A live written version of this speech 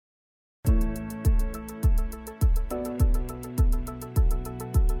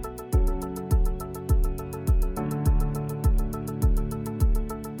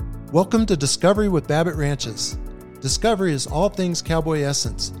Welcome to Discovery with Babbitt Ranches. Discovery is all things cowboy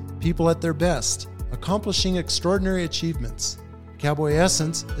essence, people at their best, accomplishing extraordinary achievements. Cowboy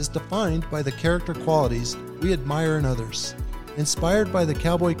essence is defined by the character qualities we admire in others. Inspired by the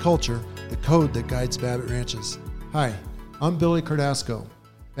cowboy culture, the code that guides Babbitt Ranches. Hi, I'm Billy Cardasco.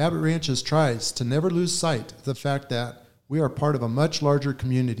 Babbitt Ranches tries to never lose sight of the fact that we are part of a much larger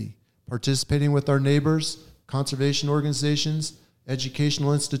community, participating with our neighbors, conservation organizations,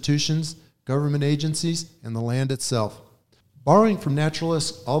 educational institutions, government agencies, and the land itself. Borrowing from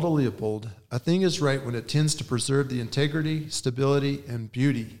naturalist Aldo Leopold, a thing is right when it tends to preserve the integrity, stability, and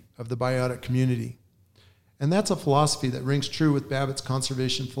beauty of the biotic community. And that's a philosophy that rings true with Babbitt's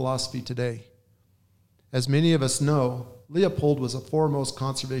conservation philosophy today. As many of us know, Leopold was a foremost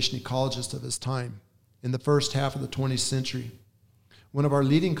conservation ecologist of his time in the first half of the 20th century. One of our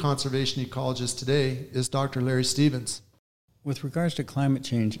leading conservation ecologists today is Dr. Larry Stevens. With regards to climate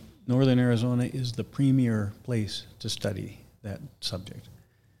change, northern Arizona is the premier place to study that subject.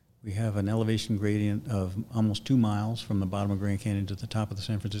 We have an elevation gradient of almost 2 miles from the bottom of Grand Canyon to the top of the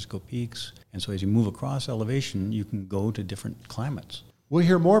San Francisco Peaks. And so as you move across elevation, you can go to different climates. We'll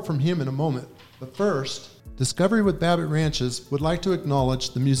hear more from him in a moment. But first, Discovery with Babbitt Ranches would like to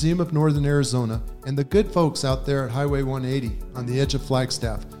acknowledge the Museum of Northern Arizona and the good folks out there at Highway 180 on the edge of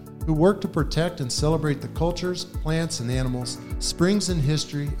Flagstaff, who work to protect and celebrate the cultures, plants, and animals, springs and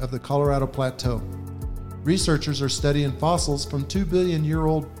history of the Colorado Plateau. Researchers are studying fossils from 2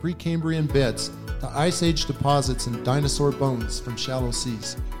 billion-year-old Precambrian beds to Ice Age deposits and dinosaur bones from shallow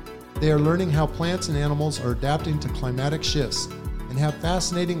seas. They are learning how plants and animals are adapting to climatic shifts and have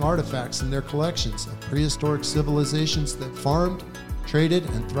fascinating artifacts in their collections of prehistoric civilizations that farmed, traded,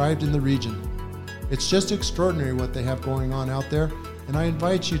 and thrived in the region. It's just extraordinary what they have going on out there, and I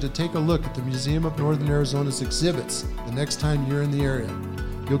invite you to take a look at the Museum of Northern Arizona's exhibits the next time you're in the area.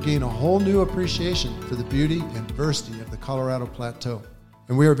 You'll gain a whole new appreciation for the beauty and diversity of the Colorado Plateau.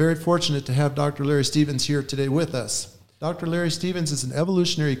 And we are very fortunate to have Dr. Larry Stevens here today with us. Dr. Larry Stevens is an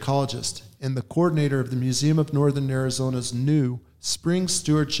evolutionary ecologist and the coordinator of the Museum of Northern Arizona's new Spring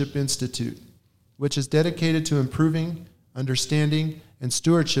Stewardship Institute, which is dedicated to improving, understanding, and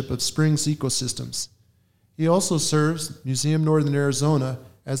stewardship of springs ecosystems. He also serves Museum Northern Arizona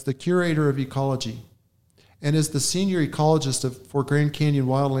as the curator of ecology and is the senior ecologist for Grand Canyon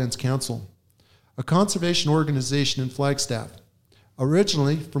Wildlands Council, a conservation organization in Flagstaff.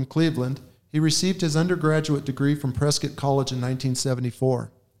 Originally from Cleveland, he received his undergraduate degree from Prescott College in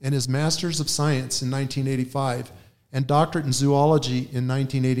 1974 and his Master's of Science in 1985 and doctorate in zoology in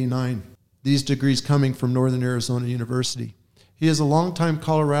 1989, these degrees coming from Northern Arizona University. He is a longtime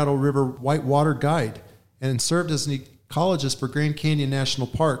Colorado River whitewater guide and served as an ecologist for Grand Canyon National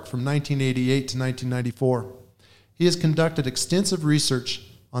Park from 1988 to 1994. He has conducted extensive research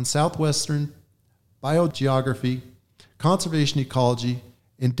on southwestern biogeography, conservation ecology,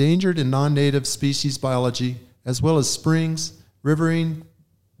 endangered and non-native species biology, as well as springs, riverine,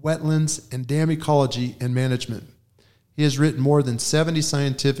 wetlands, and dam ecology and management. He has written more than 70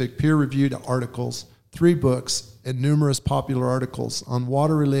 scientific peer-reviewed articles, 3 books, and numerous popular articles on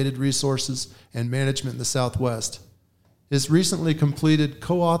water-related resources and management in the Southwest. His recently completed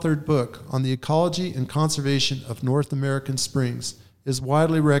co-authored book on the ecology and conservation of North American springs is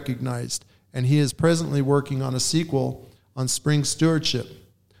widely recognized, and he is presently working on a sequel on spring stewardship.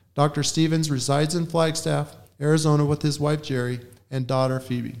 Dr. Stevens resides in Flagstaff, Arizona with his wife Jerry and daughter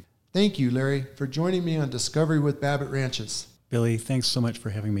Phoebe. Thank you, Larry, for joining me on Discovery with Babbitt Ranches. Billy, thanks so much for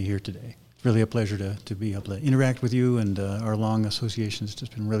having me here today. It's really a pleasure to be able to interact with you, and our long association has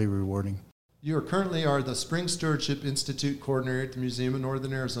just been really rewarding. You currently are the Spring Stewardship Institute coordinator at the Museum of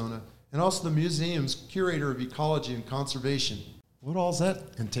Northern Arizona and also the museum's curator of ecology and conservation. What all does that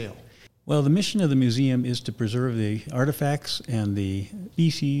entail? Well, the mission of the museum is to preserve the artifacts and the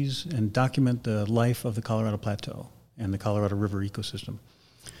species and document the life of the Colorado Plateau and the Colorado River ecosystem.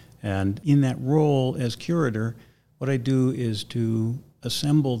 And in that role as curator, what I do is to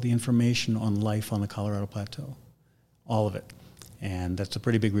assemble the information on life on the Colorado Plateau, all of it. And that's a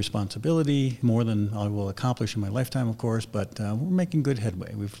pretty big responsibility, more than I will accomplish in my lifetime, of course, but we're making good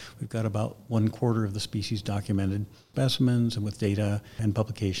headway. We've got about 1/4 of the species documented, specimens and with data and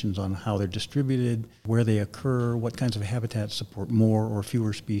publications on how they're distributed, where they occur, what kinds of habitats support more or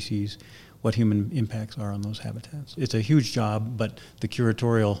fewer species, what human impacts are on those habitats. It's a huge job, but the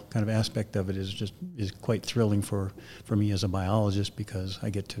curatorial kind of aspect of it is quite thrilling for me as a biologist, because I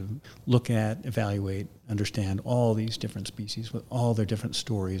get to look at, evaluate, understand all these different species with all their different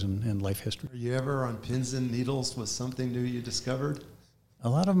stories and life history. Are you ever on pins and needles with something new you discovered? A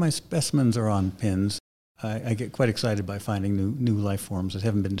lot of my specimens are on pins. I get quite excited by finding new life forms that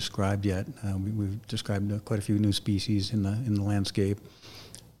haven't been described yet. We've described quite a few new species in the landscape,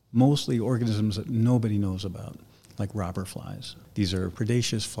 mostly organisms that nobody knows about, like robber flies. These are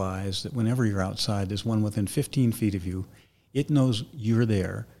predaceous flies that whenever you're outside, there's one within 15 feet of you. It knows you're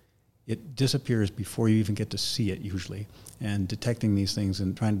there. It disappears before you even get to see it, usually. And detecting these things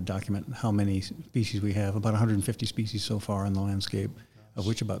and trying to document how many species we have, about 150 species so far in the landscape, of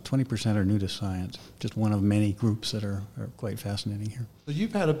which about 20% are new to science. Just one of many groups that are quite fascinating here. So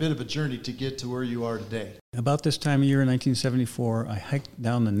you've had a bit of a journey to get to where you are today. About this time of year in 1974, I hiked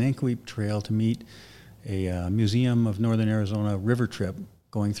down the Nankoweap Trail to meet a Museum of Northern Arizona river trip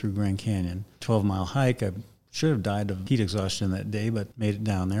going through Grand Canyon. 12-mile hike. I should have died of heat exhaustion that day, but made it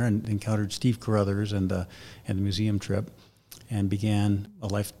down there and encountered Steve Carruthers and the museum trip, and began a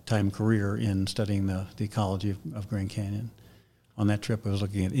lifetime career in studying the ecology of Grand Canyon. On that trip, I was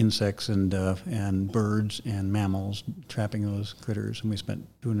looking at insects and birds and mammals, trapping those critters, and we spent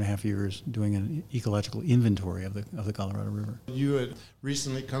 2.5 years doing an ecological inventory of the Colorado River. You had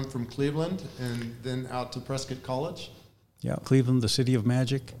recently come from Cleveland and then out to Prescott College? Yeah, Cleveland, the city of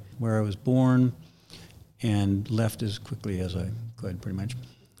magic, where I was born, and left as quickly as I could, pretty much.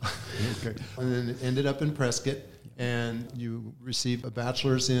 Okay. And then ended up in Prescott, and you received a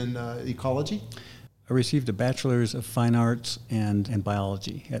bachelor's in ecology? I received a bachelor's of fine arts and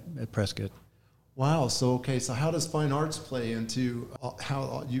biology at Prescott. Wow. So how does fine arts play into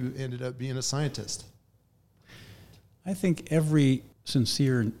how you ended up being a scientist? I think every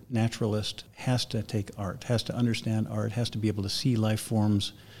sincere naturalist has to take art, has to understand art, has to be able to see life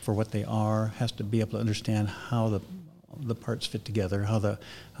forms for what they are, has to be able to understand how the parts fit together,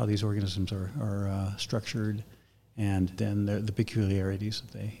 how these organisms are structured, and then the peculiarities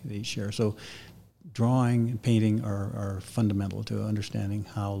that they share. So drawing and painting are fundamental to understanding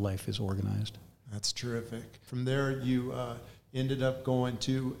how life is organized. That's terrific. From there, you ended up going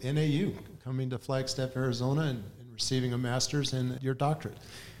to NAU, coming to Flagstaff, Arizona, and receiving a master's and your doctorate.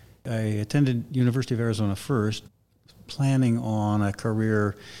 I attended University of Arizona first, planning on a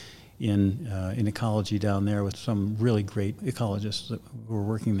career in ecology down there with some really great ecologists who were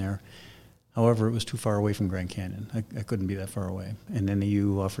working there. However, it was too far away from Grand Canyon. I couldn't be that far away. And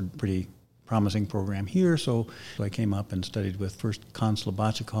NAU offered pretty promising program here, so I came up and studied with first Kon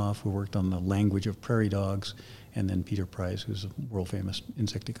Slobodchikov, who worked on the language of prairie dogs, and then Peter Price, who's a world-famous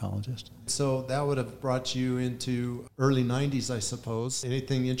insect ecologist. So that would have brought you into early 90s, I suppose.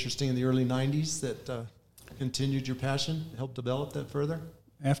 Anything interesting in the early 90s that continued your passion, helped develop that further?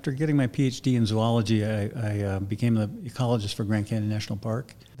 After getting my PhD in zoology, I became the ecologist for Grand Canyon National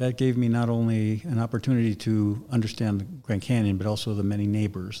Park. That gave me not only an opportunity to understand the Grand Canyon, but also the many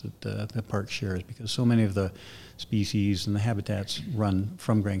neighbors that the park shares, because so many of the species and the habitats run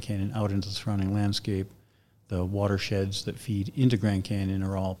from Grand Canyon out into the surrounding landscape. The watersheds that feed into Grand Canyon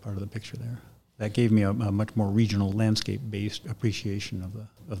are all part of the picture there. That gave me a much more regional landscape-based appreciation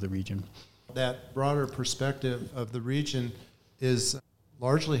of the region. That broader perspective of the region is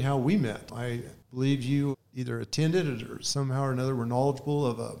largely how we met. I believe you either attended it or somehow or another were knowledgeable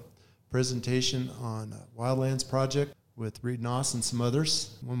of a presentation on a Wildlands project with Reed Noss and some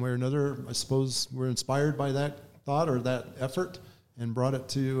others. One way or another, I suppose we're inspired by that thought or that effort and brought it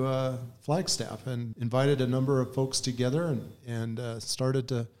to Flagstaff and invited a number of folks together and started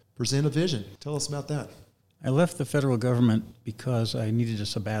to present a vision. Tell us about that. I left the federal government because I needed a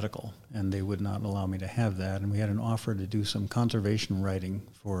sabbatical, and they would not allow me to have that. And we had an offer to do some conservation writing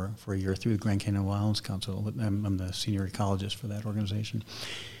for a year through the Grand Canyon Wildlands Council. I'm the senior ecologist for that organization.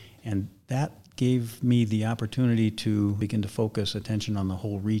 And that gave me the opportunity to begin to focus attention on the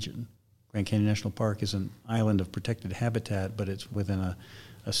whole region. Grand Canyon National Park is an island of protected habitat, but it's within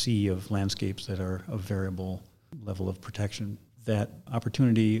a sea of landscapes that are of variable level of protection. That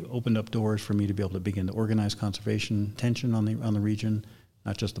opportunity opened up doors for me to be able to begin to organize conservation attention on the region,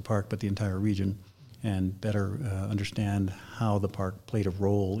 not just the park, but the entire region, and better understand how the park played a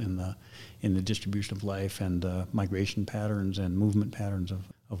role in the distribution of life and migration patterns and movement patterns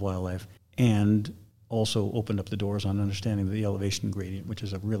of wildlife, and also opened up the doors on understanding the elevation gradient, which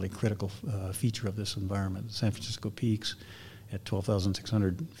is a really critical feature of this environment. The San Francisco Peaks at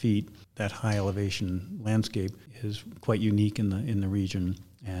 12,600 feet, that high elevation landscape is quite unique in the region,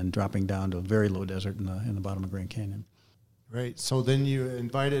 and dropping down to a very low desert in the bottom of Grand Canyon. Right. So then you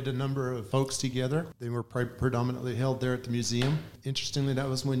invited a number of folks together. They were predominantly held there at the museum. Interestingly, that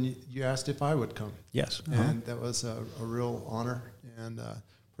was when you asked if I would come. Yes. And that was a real honor and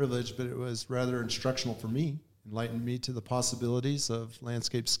privilege, but it was rather instructional for me, enlightened me to the possibilities of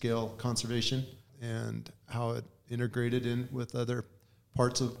landscape scale conservation and how it integrated in with other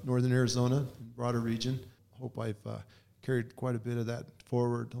parts of northern Arizona, broader region. Hope I've carried quite a bit of that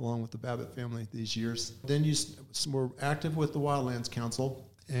forward along with the Babbitt family these years. Then you were active with the Wildlands Council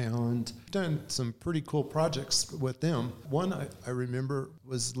and done some pretty cool projects with them. One I remember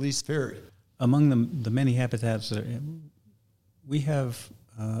was Lee's Ferry. Among the many habitats that we have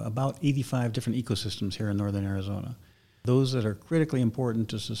about 85 different ecosystems here in northern Arizona. Those that are critically important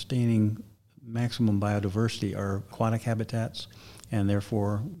to sustaining maximum biodiversity are aquatic habitats, and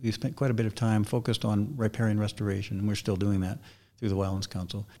therefore we've spent quite a bit of time focused on riparian restoration, and we're still doing that through the Wildlands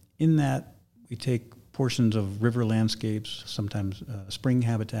Council. In that, we take portions of river landscapes, sometimes spring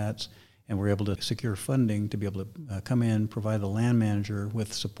habitats, and we're able to secure funding to be able to come in, provide the land manager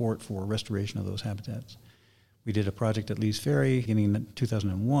with support for restoration of those habitats. We did a project at Lee's Ferry beginning in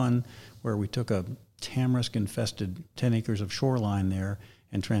 2001 where we took a tamarisk-infested 10 acres of shoreline there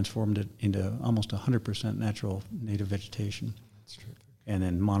and transformed it into almost 100% natural native vegetation. That's true. And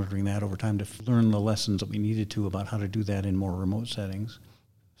then monitoring that over time to learn the lessons that we needed to about how to do that in more remote settings.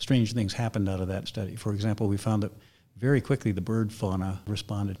 Strange things happened out of that study. For example, we found that very quickly the bird fauna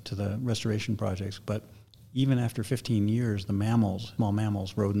responded to the restoration projects, but even after 15 years, the mammals, small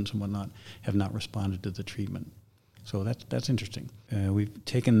mammals, rodents and whatnot, have not responded to the treatment. So that's interesting. We've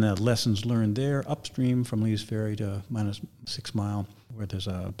taken the lessons learned there upstream from Lee's Ferry to minus 6 mile, where there's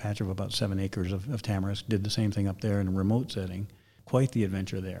a patch of about 7 acres of tamarisk. Did the same thing up there in a remote setting. Quite the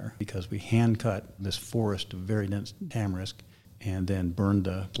adventure there, because we hand-cut this forest of very dense tamarisk and then burned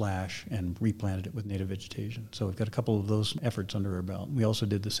the flash and replanted it with native vegetation. So we've got a couple of those efforts under our belt. We also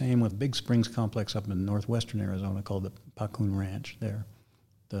did the same with Big Springs complex up in northwestern Arizona called the Pacoon Ranch there.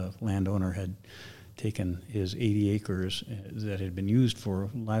 The landowner had taken his 80 acres that had been used for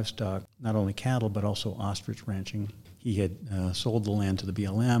livestock, not only cattle, but also ostrich ranching. He had sold the land to the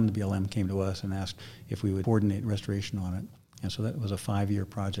BLM. The BLM came to us and asked if we would coordinate restoration on it. And so that was a 5-year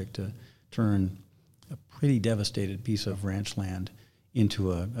project to turn a pretty devastated piece of ranch land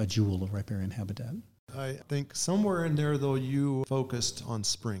into a jewel of riparian habitat. I think somewhere in there, though, you focused on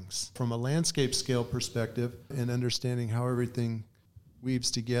springs. From a landscape scale perspective and understanding how everything weaves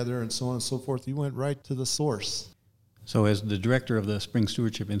together and so on and so forth, you went right to the source. So as the director of the Spring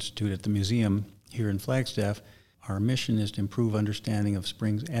Stewardship Institute at the museum here in Flagstaff, our mission is to improve understanding of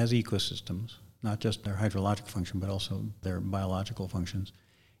springs as ecosystems, not just their hydrologic function, but also their biological functions,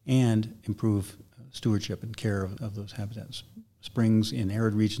 and improve stewardship and care of those habitats. Springs in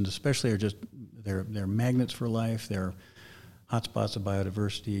arid regions especially are just, they're magnets for life, they're hotspots of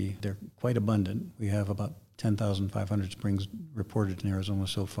biodiversity, they're quite abundant. We have about 10,500 springs reported in Arizona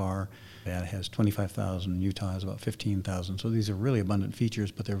so far. That has 25,000, Utah has about 15,000. So these are really abundant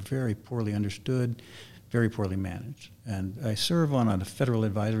features, but they're very poorly understood, very poorly managed. And I serve on a federal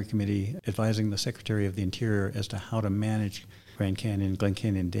advisory committee advising the Secretary of the Interior as to how to manage Grand Canyon, Glen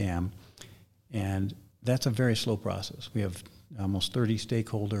Canyon Dam. And that's a very slow process. We have almost 30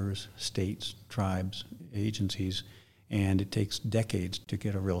 stakeholders, states, tribes, agencies, and it takes decades to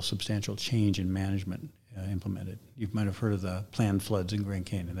get a real substantial change in management implemented. You might have heard of the planned floods in Grand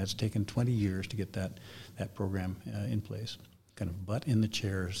Canyon. That's taken 20 years to get that program in place. Kind of butt in the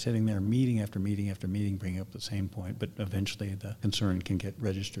chair, sitting there meeting after meeting after meeting, bringing up the same point, but eventually the concern can get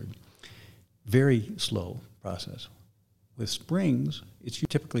registered. Very slow process. With springs, it's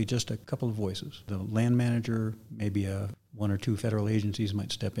typically just a couple of voices. The land manager, maybe one or two federal agencies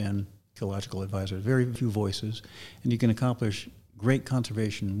might step in, ecological advisors, very few voices, and you can accomplish great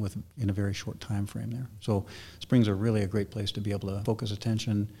conservation in a very short time frame there. So springs are really a great place to be able to focus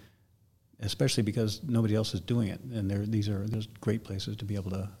attention, especially because nobody else is doing it, and there's great places to be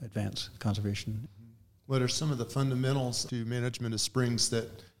able to advance conservation. What are some of the fundamentals to management of springs that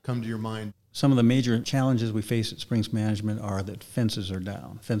come to your mind? Some of the major challenges we face at springs management are that fences are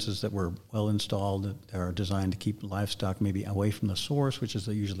down. Fences that were well installed, that are designed to keep livestock maybe away from the source, which is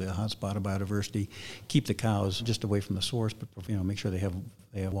usually a hot spot of biodiversity. Keep the cows just away from the source, but make sure they have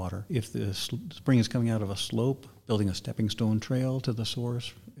water. If the spring is coming out of a slope, building a stepping stone trail to the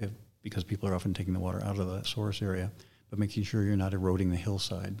source, because people are often taking the water out of the source area, but making sure you're not eroding the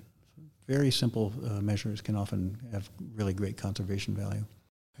hillside. Very simple measures can often have really great conservation value.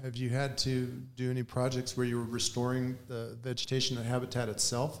 Have you had to do any projects where you were restoring the vegetation and habitat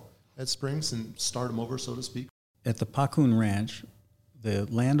itself at springs and start them over, so to speak? At the Pacoon Ranch, the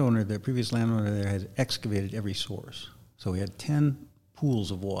previous landowner there had excavated every source. So we had 10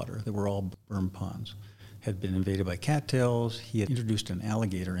 pools of water that were all berm ponds. Had been invaded by cattails. He had introduced an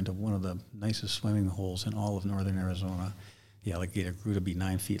alligator into one of the nicest swimming holes in all of northern Arizona. The alligator grew to be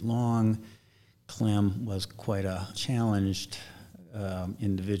 9 feet long. Clem was quite a challenged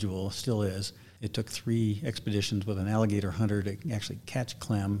individual, still is. It took 3 expeditions with an alligator hunter to actually catch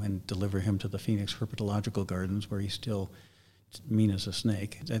Clem and deliver him to the Phoenix Herpetological Gardens, where he's still mean as a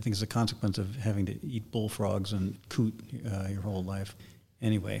snake. I think it's a consequence of having to eat bullfrogs and coot your whole life.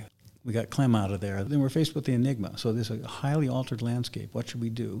 Anyway, we got Clem out of there. Then we're faced with the enigma. So this is a highly altered landscape. What should we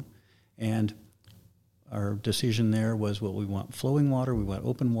do? And our decision there was, well, we want flowing water, we want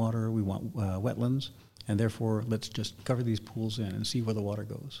open water, we want wetlands, and therefore let's just cover these pools in and see where the water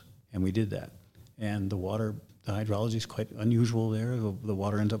goes. And we did that. And the hydrology is quite unusual there. The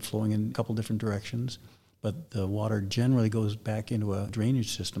water ends up flowing in a couple different directions, but the water generally goes back into a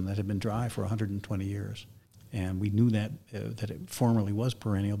drainage system that had been dry for 120 years. And we knew that it formerly was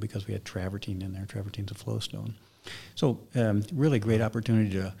perennial because we had travertine in there. Travertine's a flowstone. So really great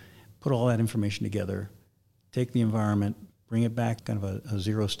opportunity to put all that information together, take the environment, bring it back kind of a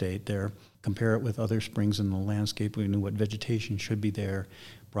zero state there, compare it with other springs in the landscape. We knew what vegetation should be there,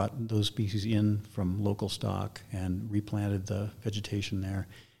 brought those species in from local stock and replanted the vegetation there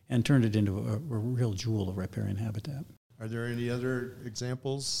and turned it into a real jewel of riparian habitat. Are there any other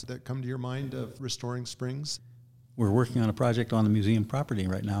examples that come to your mind of restoring springs? We're working on a project on the museum property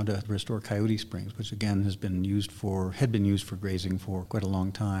right now to restore Coyote Springs, which again had been used for grazing for quite a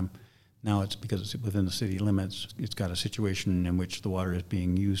long time. Now it's because it's within the city limits. It's got a situation in which the water is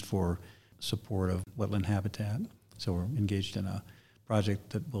being used for support of wetland habitat. So we're engaged in a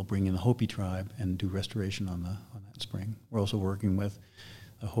project that will bring in the Hopi tribe and do restoration on that spring. We're also working with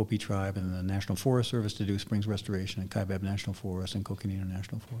the Hopi tribe and the National Forest Service to do springs restoration at Kaibab National Forest and Coconino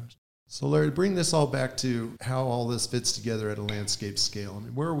National Forest. So Larry, bring this all back to how all this fits together at a landscape scale. I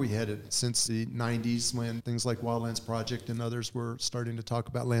mean, where are we headed since the 90s when things like Wildlands Project and others were starting to talk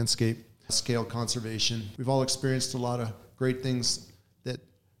about landscape scale conservation? We've all experienced a lot of great things that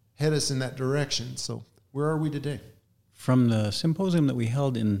head us in that direction. So where are we today? From the symposium that we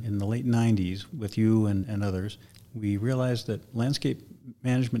held in the late 90s with you and others, we realized that landscape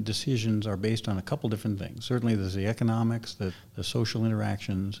management decisions are based on a couple different things. Certainly there's the economics, the social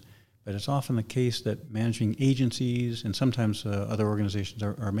interactions, but it's often the case that managing agencies and sometimes other organizations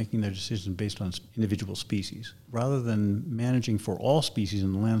are making their decisions based on individual species. Rather than managing for all species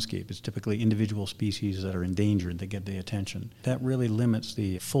in the landscape, it's typically individual species that are endangered that get the attention. That really limits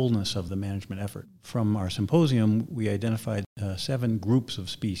the fullness of the management effort. From our symposium, we identified 7 groups of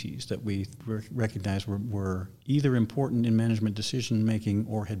species that we recognized were either important in management decision making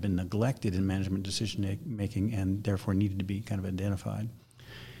or had been neglected in management decision making and therefore needed to be kind of identified.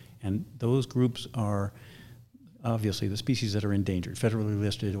 And those groups are obviously the species that are endangered, federally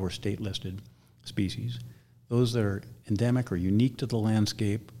listed or state-listed species. Those that are endemic or unique to the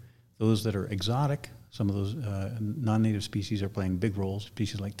landscape, those that are exotic, some of those non-native species are playing big roles,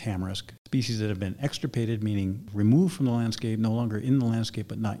 species like tamarisk. Species that have been extirpated, meaning removed from the landscape, no longer in the landscape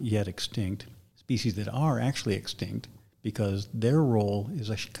but not yet extinct. Species that are actually extinct because their role is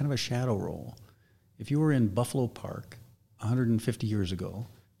kind of a shadow role. If you were in Buffalo Park 150 years ago,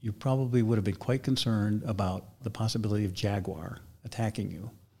 you probably would have been quite concerned about the possibility of jaguar attacking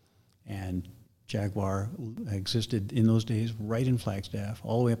you. And jaguar existed in those days right in Flagstaff,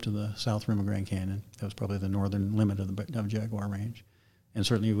 all the way up to the south rim of Grand Canyon. That was probably the northern limit of the jaguar range. And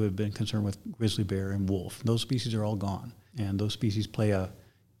certainly you would have been concerned with grizzly bear and wolf. Those species are all gone. And those species play an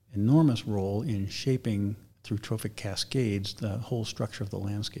enormous role in shaping through trophic cascades the whole structure of the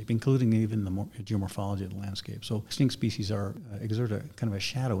landscape, including even the geomorphology of the landscape. So extinct species exert a kind of a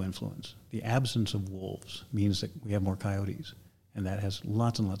shadow influence. The absence of wolves means that we have more coyotes, and that has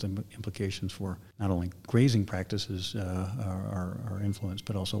lots and lots of implications for not only grazing practices are influenced,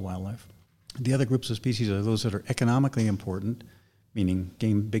 but also wildlife. The other groups of species are those that are economically important, meaning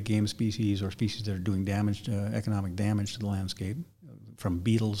big game species or species that are doing economic damage to the landscape, from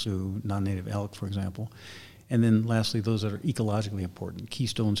beetles to non-native elk, for example. And then lastly, those that are ecologically important,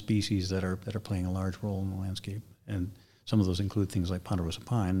 keystone species that are playing a large role in the landscape. And some of those include things like ponderosa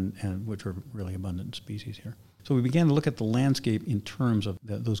pine, which are really abundant species here. So we began to look at the landscape in terms of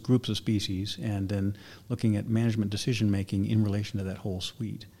those groups of species and then looking at management decision-making in relation to that whole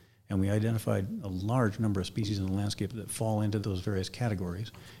suite. And we identified a large number of species in the landscape that fall into those various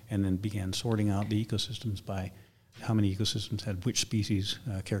categories and then began sorting out the ecosystems by how many ecosystems had which species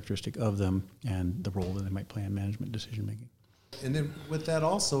characteristic of them and the role that they might play in management decision-making. And then with that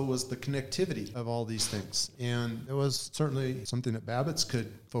also was the connectivity of all these things. And it was certainly something that Babbitt's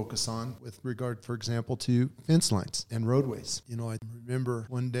could focus on with regard, for example, to fence lines and roadways. You know, I remember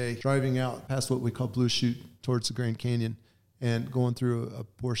one day driving out past what we call Blue Chute towards the Grand Canyon and going through a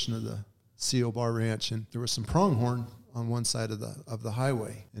portion of the CO Bar Ranch, and there was some pronghorn on one side of the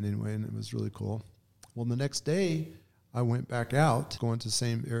highway. And anyway, and it was really cool. Well, the next day, I went back out, going to the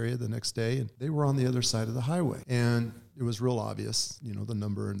same area the next day, and they were on the other side of the highway. And it was real obvious, the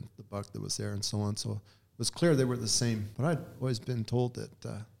number and the buck that was there and so on. So it was clear they were the same. But I'd always been told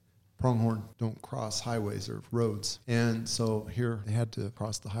that pronghorn don't cross highways or roads. And so here they had to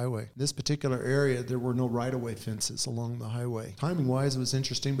cross the highway. In this particular area, there were no right-of-way fences along the highway. Timing-wise, it was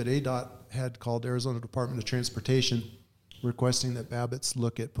interesting, but ADOT had called Arizona Department of Transportation requesting that Babbitt's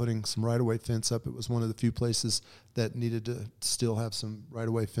look at putting some right-of-way fence up. It was one of the few places that needed to still have some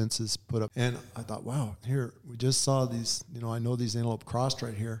right-of-way fences put up. And I thought, wow, here, we just saw these, I know these antelope crossed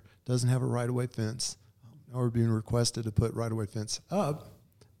right here, doesn't have a right-of-way fence. Now we're being requested to put right-of-way fence up.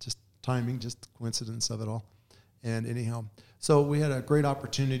 Just timing, just the coincidence of it all. And anyhow, so we had a great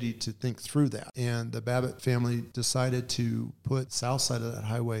opportunity to think through that. And the Babbitt family decided to put south side of that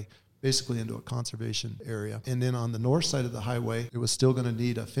highway basically into a conservation area. And then on the north side of the highway, it was still going to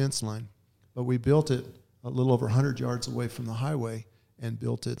need a fence line. But we built it a little over 100 yards away from the highway and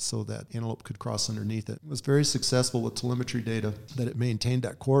built it so that antelope could cross underneath it. It was very successful with telemetry data that it maintained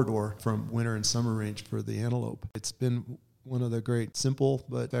that corridor from winter and summer range for the antelope. It's been one of the great simple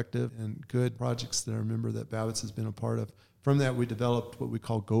but effective and good projects that I remember that Babbitt's has been a part of. From that, we developed what we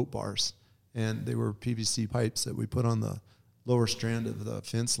call goat bars. And they were PVC pipes that we put on the lower strand of the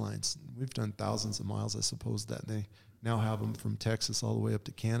fence lines. We've done thousands of miles, I suppose, that they now have them from Texas all the way up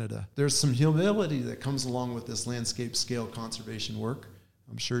to Canada. There's some humility that comes along with this landscape scale conservation work.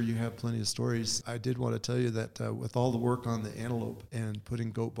 I'm sure you have plenty of stories. I did want to tell you that with all the work on the antelope and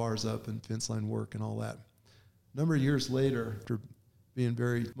putting goat bars up and fence line work and all that, a number of years later, after being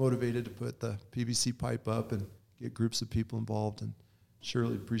very motivated to put the PVC pipe up and get groups of people involved, and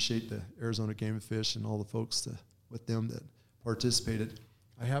surely appreciate the Arizona Game and Fish and all the folks with them that participated.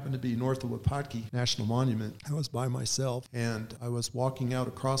 I happened to be north of Wapatki National Monument. I was by myself, and I was walking out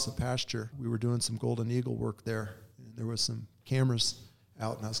across a pasture. We were doing some golden eagle work there, and there was some cameras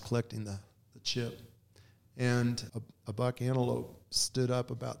out, and I was collecting the chip. And a buck antelope stood up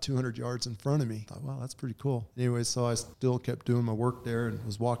about 200 yards in front of me. I thought, wow, that's pretty cool. Anyway, so I still kept doing my work there and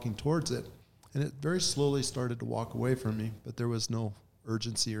was walking towards it. And it very slowly started to walk away from me, but there was no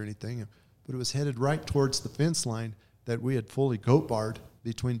urgency or anything. But it was headed right towards the fence line that we had fully goat barred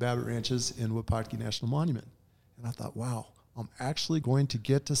between Babbitt Ranches and Wapatki National Monument. And I thought, wow, I'm actually going to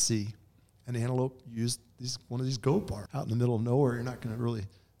get to see an antelope use one of these goat bars. Out in the middle of nowhere, you're not going to really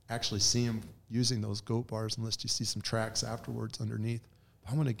actually see them using those goat bars unless you see some tracks afterwards underneath.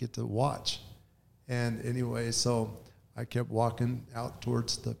 I'm going to get to watch. And anyway, so I kept walking out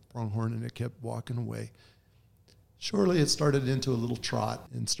towards the pronghorn, and it kept walking away. Shortly, it started into a little trot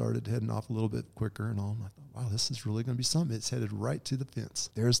and started heading off a little bit quicker and all. And I thought, wow, this is really going to be something. It's headed right to the fence.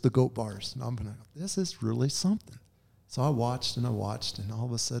 There's the goat bars. And I'm going to go, this is really something. So I watched, and all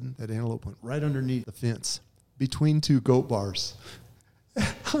of a sudden, that antelope went right underneath the fence between two goat bars.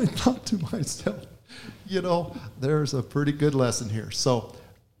 I thought to myself, there's a pretty good lesson here. So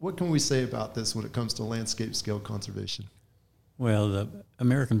what can we say about this when it comes to landscape scale conservation? Well, the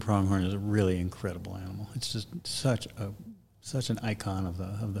American pronghorn is a really incredible animal. It's just such an icon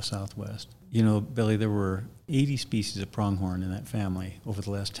of the Southwest. Billy, there were 80 species of pronghorn in that family over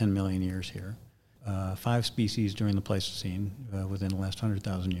the last 10 million years here. 5 species during the Pleistocene within the last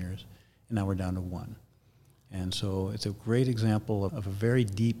 100,000 years, and now we're down to 1. And so it's a great example of a very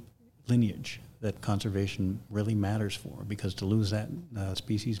deep lineage that conservation really matters for, because to lose that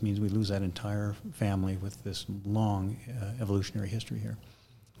species means we lose that entire family with this long evolutionary history here.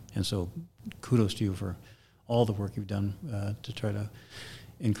 And so kudos to you for all the work you've done to try to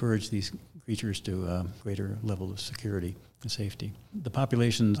encourage these creatures to a greater level of security and safety. The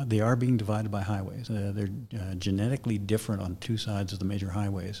populations, they are being divided by highways. They're genetically different on 2 sides of the major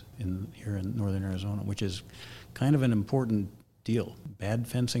highways here in northern Arizona, which is kind of an important deal. Bad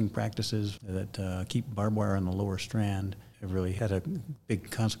fencing practices that keep barbed wire on the lower strand have really had a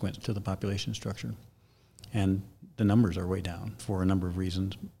big consequence to the population structure. And the numbers are way down for a number of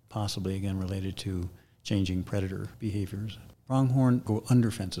reasons, possibly, again, related to changing predator behaviors. Pronghorn go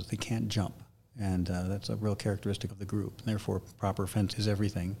under fences. They can't jump. And that's a real characteristic of the group. Therefore, proper fence is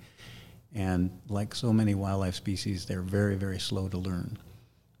everything. And like so many wildlife species, they're very, very slow to learn.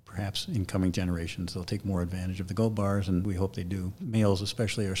 Perhaps in coming generations, they'll take more advantage of the goat bars, and we hope they do. Males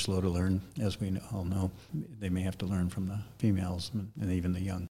especially are slow to learn. As we all know, they may have to learn from the females and even the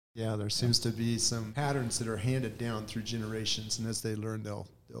young. Yeah, there seems to be some patterns that are handed down through generations, and as they learn, they'll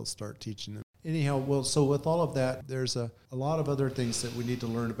start teaching them. Anyhow, well, so with all of that, there's a lot of other things that we need to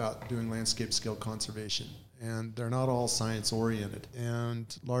learn about doing landscape scale conservation, and they're not all science-oriented.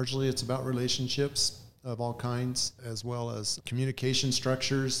 And largely it's about relationships of all kinds, as well as communication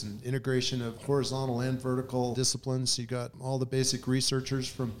structures and integration of horizontal and vertical disciplines. You got all the basic researchers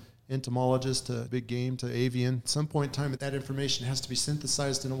from entomologists to big game to avian. At some point in time, that information has to be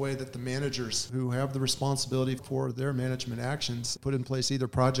synthesized in a way that the managers who have the responsibility for their management actions put in place either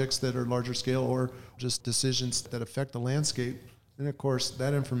projects that are larger scale or just decisions that affect the landscape. And of course,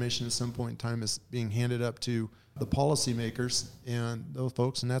 that information at some point in time is being handed up to the policymakers and those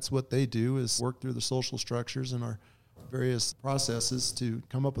folks, and that's what they do, is work through the social structures and our various processes to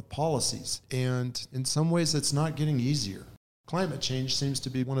come up with policies. And in some ways, it's not getting easier. Climate change seems to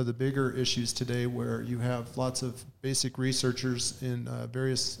be one of the bigger issues today, where you have lots of basic researchers in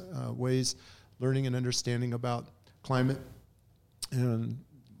various ways learning and understanding about climate and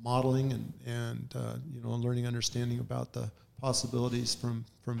modeling and learning understanding about the possibilities from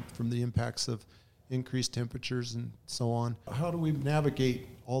the impacts of increased temperatures and so on. How do we navigate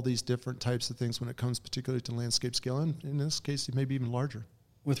all these different types of things when it comes particularly to landscape scale, and in this case, maybe even larger?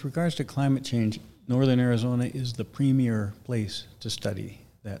 With regards to climate change, northern Arizona is the premier place to study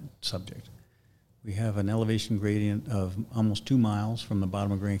that subject. We have an elevation gradient of almost 2 miles from the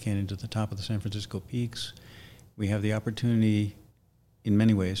bottom of Grand Canyon to the top of the San Francisco Peaks. We have the opportunity, in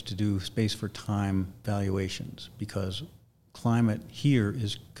many ways, to do space for time valuations, because climate here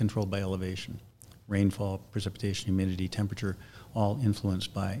is controlled by elevation. Rainfall, precipitation, humidity, temperature, all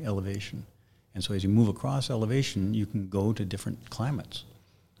influenced by elevation. And so as you move across elevation, you can go to different climates.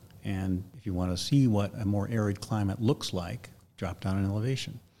 And if you want to see what a more arid climate looks like, drop down in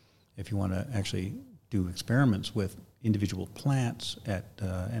elevation. If you want to actually do experiments with individual plants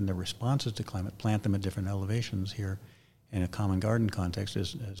and their responses to climate, plant them at different elevations here in a common garden context,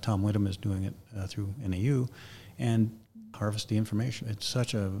 as Tom Whittam is doing it through NAU, and harvest the information. It's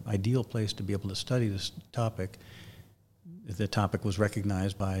such an ideal place to be able to study this topic. The topic was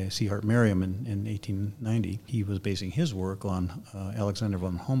recognized by C. Hart Merriam in 1890. He was basing his work on Alexander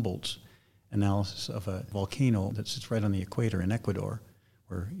von Humboldt's analysis of a volcano that sits right on the equator in Ecuador,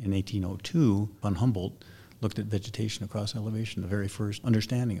 where in 1802, von Humboldt looked at vegetation across elevation, the very first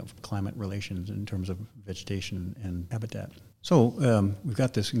understanding of climate relations in terms of vegetation and habitat. So we've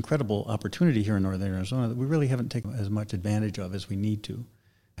got this incredible opportunity here in northern Arizona that we really haven't taken as much advantage of as we need to.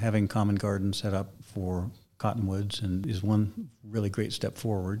 Having common gardens set up for cottonwoods and is one really great step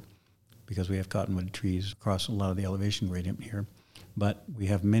forward, because we have cottonwood trees across a lot of the elevation gradient here. But we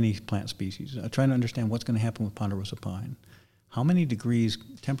have many plant species. Trying to understand what's going to happen with ponderosa pine. How many degrees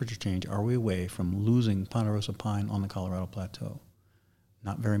temperature change are we away from losing ponderosa pine on the Colorado Plateau?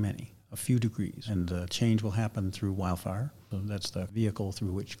 Not very many, a few degrees. And the change will happen through wildfire. So that's the vehicle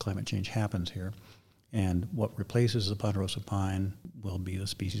through which climate change happens here. And what replaces the ponderosa pine will be the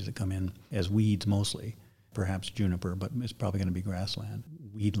species that come in as weeds mostly, perhaps juniper, but it's probably going to be grassland,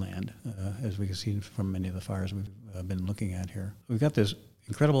 weedland, as we can see from many of the fires we've been looking at here. We've got this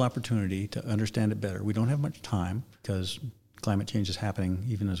incredible opportunity to understand it better. We don't have much time because climate change is happening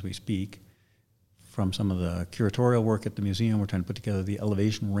even as we speak. From some of the curatorial work at the museum, we're trying to put together the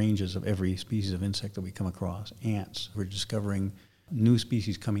elevation ranges of every species of insect that we come across. Ants, we're discovering new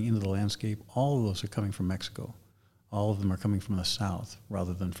species coming into the landscape. All of those are coming from Mexico. All of them are coming from the south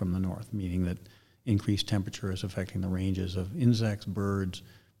rather than from the north, meaning that increased temperature is affecting the ranges of insects, birds,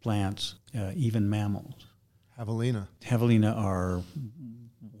 plants, even mammals. Javelina are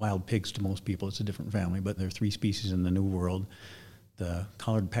wild pigs to most people. It's a different family, but there are 3 species in the New World. The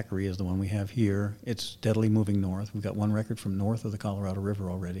collared peccary is the one we have here. It's steadily moving north. We've got one record from north of the Colorado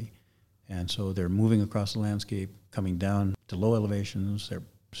River already. And so they're moving across the landscape, coming down to low elevations. They're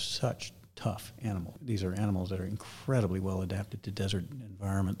such tough animals. These are animals that are incredibly well adapted to desert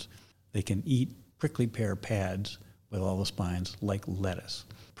environments. They can eat prickly pear pads with all the spines like lettuce.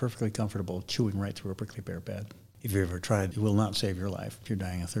 Perfectly comfortable chewing right through a prickly pear pad. If you've ever tried, it will not save your life if you're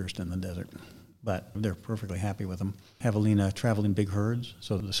dying of thirst in the desert. But they're perfectly happy with them. Javelina travel in big herds,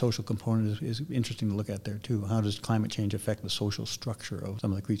 so the social component is interesting to look at there too. How does climate change affect the social structure of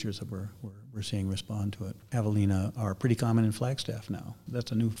some of the creatures that we're seeing respond to it? Javelina are pretty common in Flagstaff now.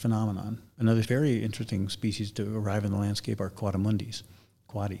 That's a new phenomenon. Another very interesting species to arrive in the landscape are quadrumundis.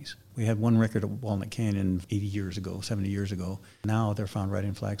 Quaddies. We had one record of Walnut Canyon 80 years ago, 70 years ago. Now they're found right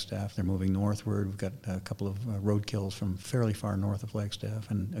in Flagstaff. They're moving northward. We've got a couple of roadkills from fairly far north of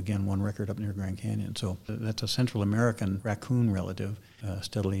Flagstaff, and again, one record up near Grand Canyon. So that's a Central American raccoon relative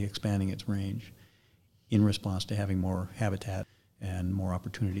steadily expanding its range in response to having more habitat and more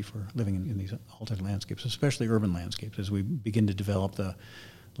opportunity for living in these altered landscapes, especially urban landscapes. As we begin to develop the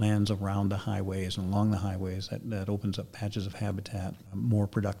lands around the highways and along the highways, that opens up patches of habitat more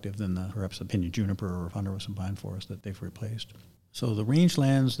productive than perhaps the pinyon juniper or ponderosa pine forest that they've replaced. So the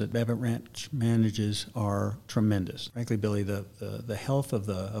rangelands that Babbitt Ranch manages are tremendous. Frankly, Billy, the health of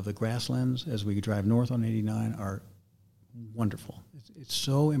the grasslands as we drive north on 89 are wonderful. It's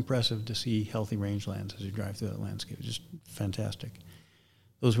so impressive to see healthy rangelands as you drive through that landscape. It's just fantastic.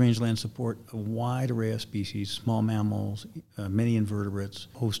 Those rangelands support a wide array of species, small mammals, many invertebrates,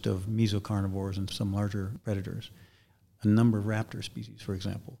 a host of mesocarnivores and some larger predators. A number of raptor species, for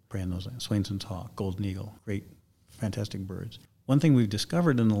example, prey on those lands. Swainson's hawk, golden eagle, great, fantastic birds. One thing we've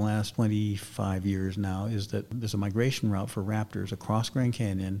discovered in the last 25 years now is that there's a migration route for raptors across Grand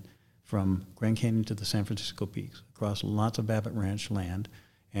Canyon, from Grand Canyon to the San Francisco Peaks, across lots of Babbitt Ranch land.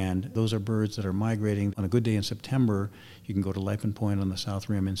 And those are birds that are migrating. On a good day in September, you can go to Lipin Point on the South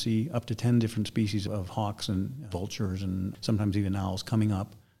Rim and see up to 10 different species of hawks and vultures and sometimes even owls coming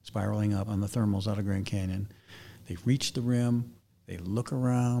up, spiraling up on the thermals out of Grand Canyon. They reach the rim, they look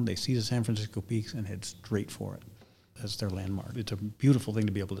around, they see the San Francisco Peaks and head straight for it. That's their landmark. It's a beautiful thing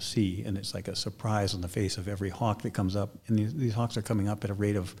to be able to see, and it's like a surprise on the face of every hawk that comes up. And these hawks are coming up at a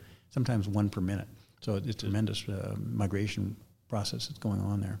rate of sometimes one per minute. So it's a tremendous migration process that's going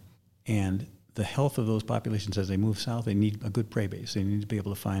on there. And the health of those populations as they move south, they need a good prey base. They need to be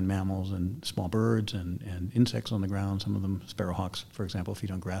able to find mammals and small birds and insects on the ground. Some of them, sparrowhawks, for example,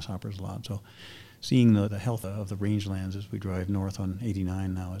 feed on grasshoppers a lot. So seeing the health of the rangelands as we drive north on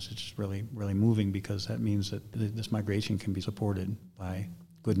 89 now is just really, really moving, because that means that this migration can be supported by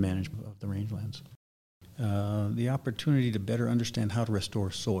good management of the rangelands. The opportunity to better understand how to restore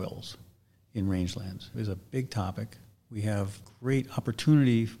soils in rangelands is a big topic. We have great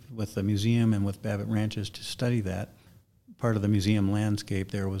opportunity with the museum and with Babbitt Ranches to study that. Part of the museum landscape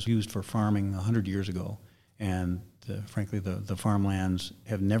there was used for farming 100 years ago, and frankly the farmlands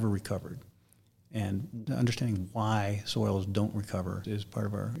have never recovered. And understanding why soils don't recover is part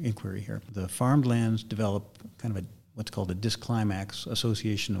of our inquiry here. The farmed lands develop kind of what's called a disclimax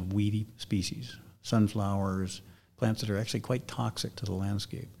association of weedy species, sunflowers, plants that are actually quite toxic to the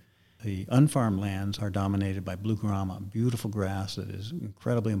landscape. The unfarmed lands are dominated by blue grama, beautiful grass that is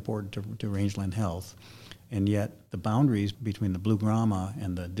incredibly important to rangeland health, and yet the boundaries between the blue grama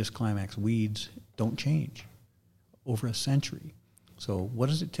and the disclimax weeds don't change over a century. So what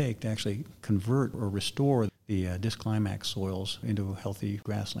does it take to actually convert or restore the disclimax soils into healthy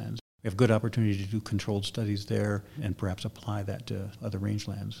grasslands? We have good opportunity to do controlled studies there and perhaps apply that to other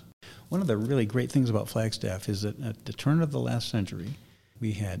rangelands. One of the really great things about Flagstaff is that at the turn of the last century,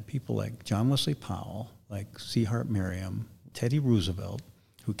 we had people like John Wesley Powell, like C. Hart Merriam, Teddy Roosevelt,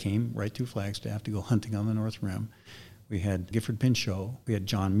 who came right through Flagstaff to go hunting on the North Rim. We had Gifford Pinchot. We had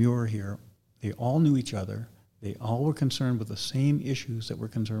John Muir here. They all knew each other. They all were concerned with the same issues that we're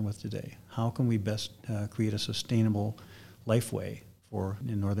concerned with today. How can we best create a sustainable lifeway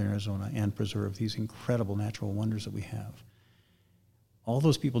in northern Arizona and preserve these incredible natural wonders that we have? All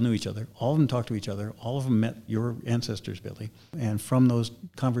those people knew each other. All of them talked to each other. All of them met your ancestors, Billy. And from those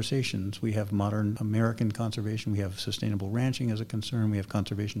conversations, we have modern American conservation. We have sustainable ranching as a concern. We have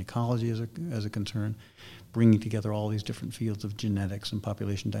conservation ecology as a concern, bringing together all these different fields of genetics and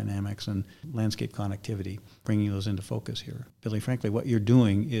population dynamics and landscape connectivity, bringing those into focus here. Billy, frankly, what you're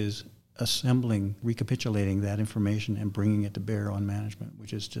doing is assembling, recapitulating that information and bringing it to bear on management,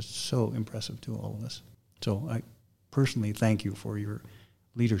 which is just so impressive to all of us. So I personally thank you for your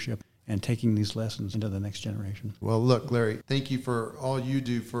leadership and taking these lessons into the next generation. Well, look, Larry, thank you for all you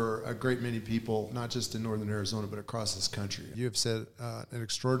do for a great many people, not just in northern Arizona, but across this country. You have set an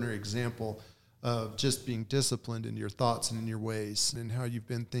extraordinary example of just being disciplined in your thoughts and in your ways and how you've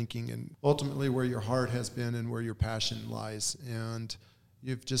been thinking and ultimately where your heart has been and where your passion lies. And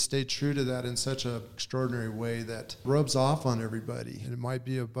you've just stayed true to that in such an extraordinary way that rubs off on everybody. And it might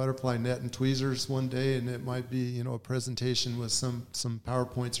be a butterfly net and tweezers one day, and it might be, a presentation with some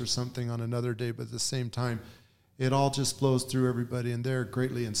PowerPoints or something on another day, but at the same time, it all just flows through everybody, and they're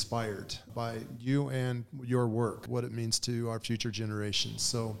greatly inspired by you and your work, what it means to our future generations.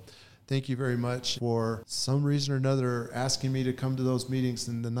 So thank you very much for some reason or another asking me to come to those meetings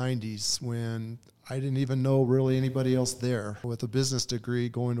in the 90s when I didn't even know really anybody else there with a business degree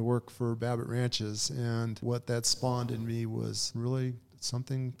going to work for Babbitt Ranches. And what that spawned in me was really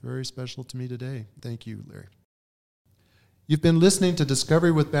something very special to me today. Thank you, Larry. You've been listening to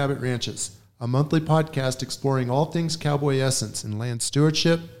Discovery with Babbitt Ranches, a monthly podcast exploring all things cowboy essence in land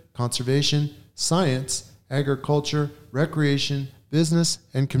stewardship, conservation, science, agriculture, recreation, business,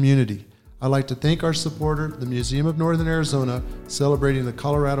 and community. I'd like to thank our supporter, the Museum of Northern Arizona, celebrating the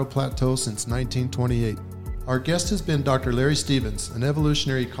Colorado Plateau since 1928. Our guest has been Dr. Larry Stevens, an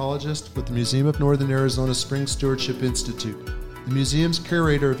evolutionary ecologist with the Museum of Northern Arizona Spring Stewardship Institute. the museum's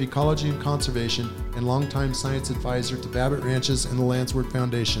curator of ecology and conservation and longtime science advisor to Babbitt Ranches and the Landsward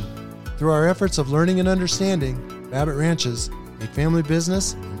Foundation. Through our efforts of learning and understanding, Babbitt Ranches, a family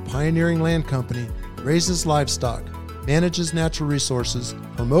business and pioneering land company, raises livestock, manages natural resources,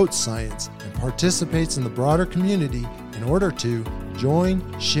 promotes science, and participates in the broader community in order to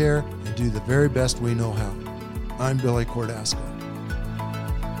join, share, and do the very best we know how. I'm Billy Kordaska.